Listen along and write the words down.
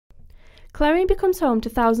Clarion becomes home to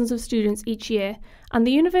thousands of students each year, and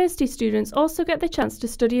the university students also get the chance to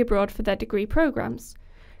study abroad for their degree programs.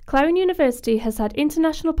 Clarion University has had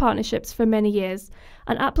international partnerships for many years,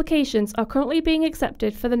 and applications are currently being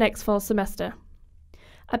accepted for the next fall semester.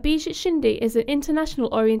 Abhijit Shinde is an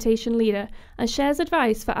international orientation leader and shares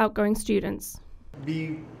advice for outgoing students.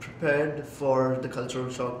 Be prepared for the cultural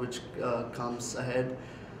shock which comes ahead.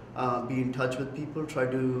 Be in touch with people, try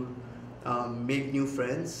to make new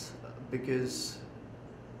friends, because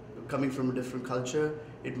coming from a different culture,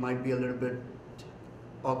 it might be a little bit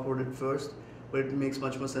awkward at first, but it makes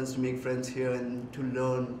much more sense to make friends here and to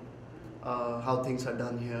learn how things are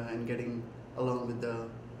done here, and getting along with the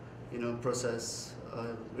process.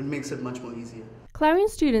 It makes it much more easier. Clarion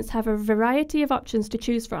students have a variety of options to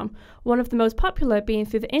choose from, one of the most popular being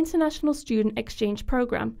through the International Student Exchange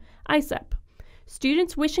Programme, ISEP.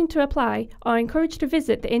 Students wishing to apply are encouraged to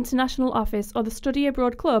visit the International Office or the Study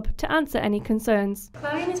Abroad Club to answer any concerns.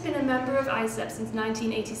 Clarion has been a member of ISEP since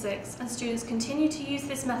 1986, and students continue to use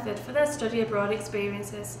this method for their study abroad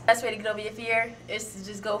experiences. The best way to get over your fear is to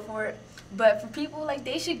just go for it. But for people,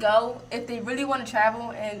 they should go if they really want to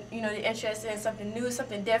travel and, they're interested in something new,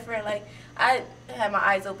 something different. I had my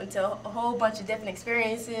eyes open to a whole bunch of different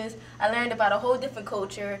experiences. I learned about a whole different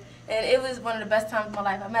culture, and it was one of the best times of my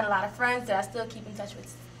life. I met a lot of friends that I still keep in touch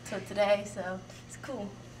with till today, so it's cool.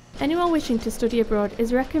 Anyone wishing to study abroad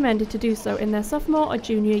is recommended to do so in their sophomore or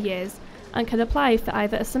junior years, and can apply for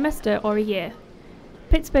either a semester or a year.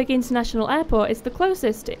 Pittsburgh International Airport is the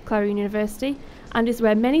closest to Clarion University, and is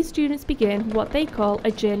where many students begin what they call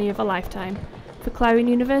a journey of a lifetime. For Clarion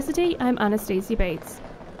University, I'm Anastasia Bates.